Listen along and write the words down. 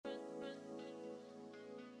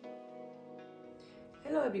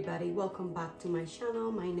Hello everybody, welcome back to my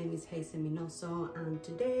channel. My name is Hazel Minoso and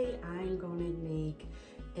today I'm going to make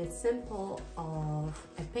a sample of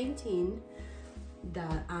a painting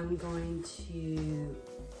that I'm going to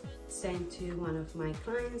send to one of my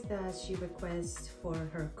clients that she requests for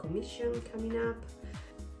her commission coming up.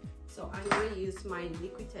 So I'm going to use my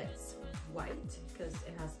Liquitex white because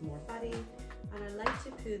it has more body, and I like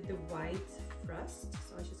to put the white first.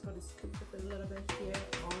 So I'm just going to scoop up a little bit here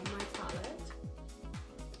on my palette.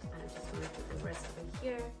 I'm just going to put the rest of it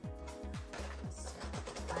here.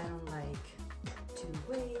 I don't like to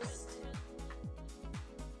waste.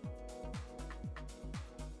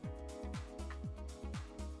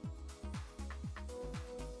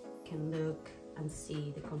 You can look and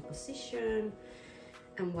see the composition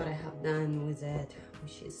and what I have done with it,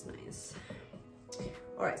 which is nice.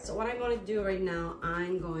 All right, so what I'm going to do right now,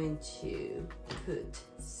 I'm going to put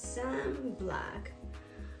some black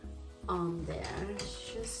on there,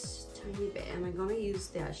 just tiny bit, and I'm gonna use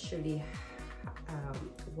the actually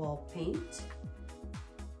wall paint.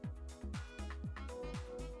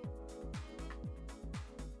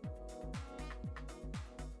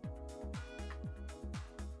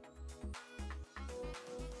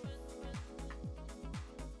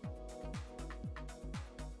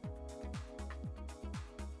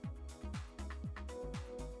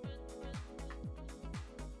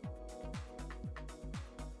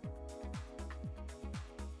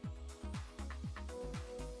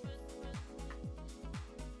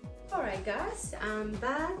 Alright guys, I'm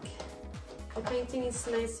back. The painting is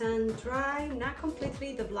nice and dry, not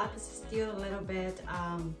completely. The black is still a little bit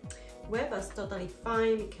wet, but it's totally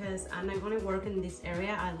fine because I'm not going to work in this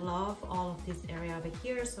area. I love all of this area over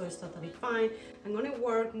here, so it's totally fine. I'm going to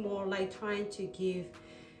work more like trying to give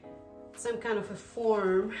some kind of a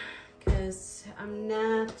form because I'm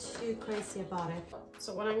not too crazy about it.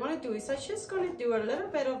 So what I'm going to do is I'm just going to do a little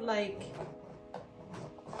bit of like,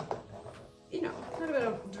 you know, a little bit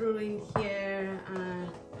of drilling here and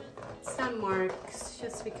some marks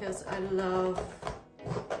just because I love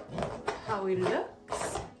how it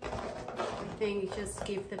looks. I think it just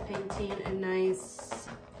gives the painting a nice,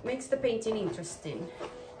 makes the painting interesting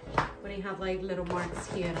when you have like little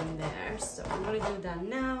marks here and there. So I'm gonna do that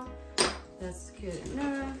now. That's good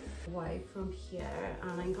enough. White from here,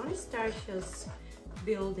 and I'm gonna start just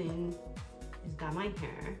building. Is that my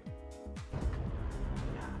hair?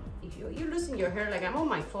 You're losing your hair. Like, I'm on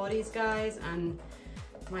my 40s guys, and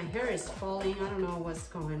my hair is falling. I don't know what's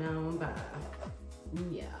going on, but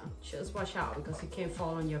yeah, just watch out because it can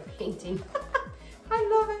fall on your painting. I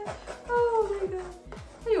love it. Oh my god.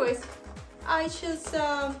 Anyways, I just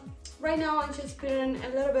right now I'm just putting a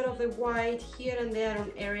little bit of the white here and there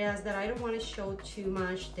on areas that I don't want to show too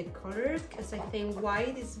much the colors, because I think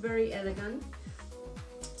white is very elegant.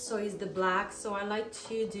 So is the black, so I like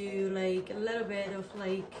to do like a little bit of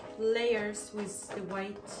like layers with the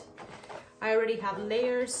white. I already have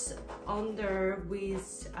layers under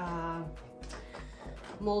with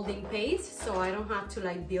molding paste, so I don't have to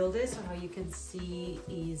like build it. So how you can see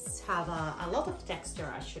is have a lot of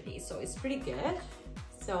texture actually, so it's pretty good.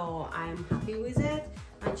 So I'm happy with it.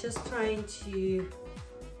 I'm just trying to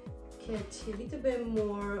get a little bit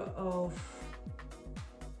more of,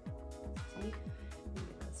 see?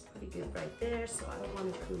 Good right there, so I don't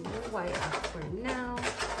want to put more white up for now.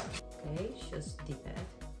 Okay, just dip it,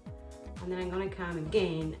 and then I'm gonna come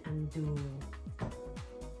again and do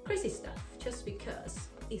crazy stuff just because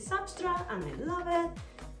it's abstract and I love it.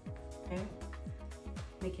 Okay,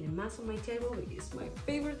 making a mess on my table, which is my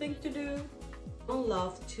favorite thing to do. Don't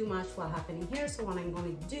love too much what's happening here, so what I'm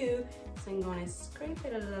going to do is I'm going to scrape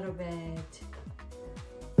it a little bit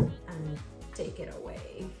and take it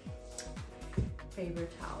away. Paper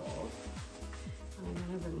towel. I'm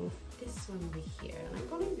gonna remove this one over here, and I'm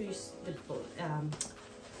gonna use the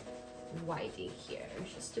white in here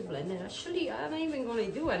just to blend it. Actually, I'm not even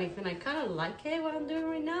gonna do anything. I kind of like it what I'm doing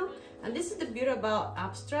right now, and this is the beauty about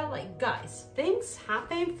abstract. Like guys, things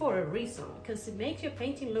happen for a reason because it makes your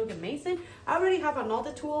painting look amazing. I already have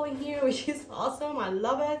another tool in here which is awesome. I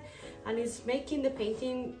love it, and it's making the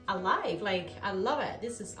painting alive. Like, I love it.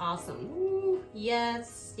 This is awesome. Ooh,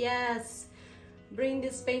 yes, yes. Bring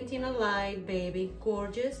this painting alive, baby.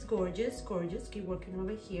 Gorgeous, gorgeous, gorgeous. Keep working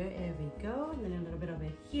over here. There we go. And then a little bit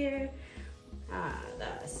over here. Ah,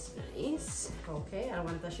 that's nice. Okay, I don't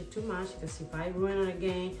want to touch it too much because if I ruin it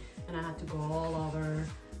again and I have to go all over,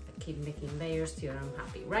 I keep making layers till I'm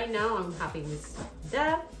happy. Right now, I'm happy with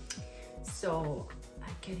that. So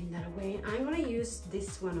I'm getting that away. I'm gonna use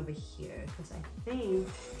this one over here because I think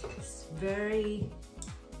it's very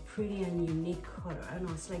pretty and unique color. I don't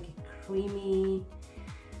know, it's like a creamy,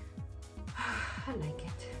 I like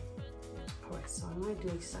it. All right, so I'm gonna do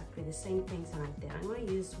exactly the same things that I did. I'm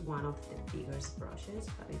gonna use one of the biggest brushes,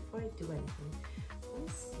 but before I do anything,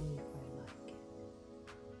 let's see if I like it.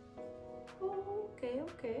 Oh,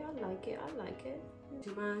 okay, I like it.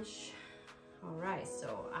 Too much. All right,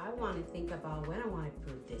 so I want to think about when I want to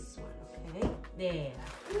put this one, okay? There.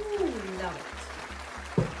 Ooh, love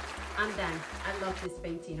it. I'm done. I love this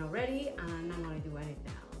painting already, and I'm not going to do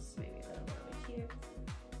anything else. Maybe a little bit over here.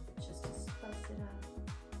 Just to spice it up.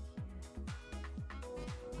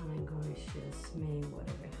 And I'm going to just make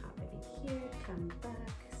whatever happening here. Come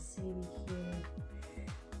back, same here.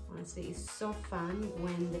 Honestly, it's so fun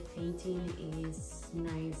when the painting is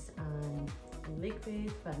nice and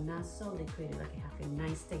liquid, but not so liquid, like it have a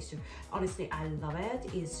nice texture. Honestly, I love it.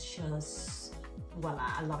 It's just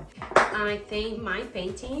voila, I love it. And I think my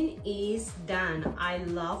painting is done. I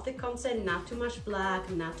love the concept, not too much black,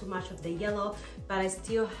 not too much of the yellow, but I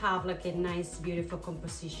still have like a nice beautiful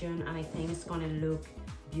composition, and I think it's gonna look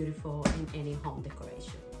beautiful in any home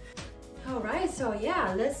decoration. All right, so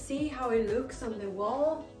yeah, let's see how it looks on the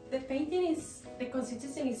wall. The painting is, the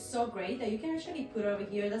consistency is so great that you can actually put it over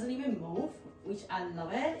here. It doesn't even move, which I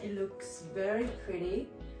love it. It looks very pretty,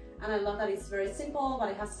 and I love that it's very simple, but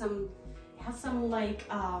it has some like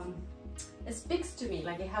it speaks to me.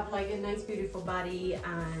 Like it have like a nice beautiful body,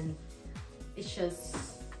 and it's just,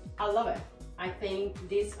 I love it. I think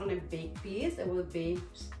this on a big piece, it will be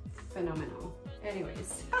phenomenal.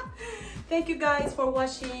 Anyways, thank you guys for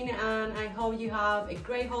watching, and I hope you have a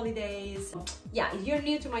great holidays. Yeah, if you're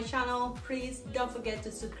new to my channel, please don't forget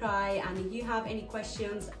to subscribe, and if you have any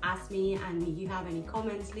questions, ask me, and if you have any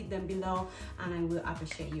comments, leave them below, and I will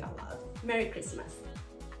appreciate you a lot. Merry Christmas.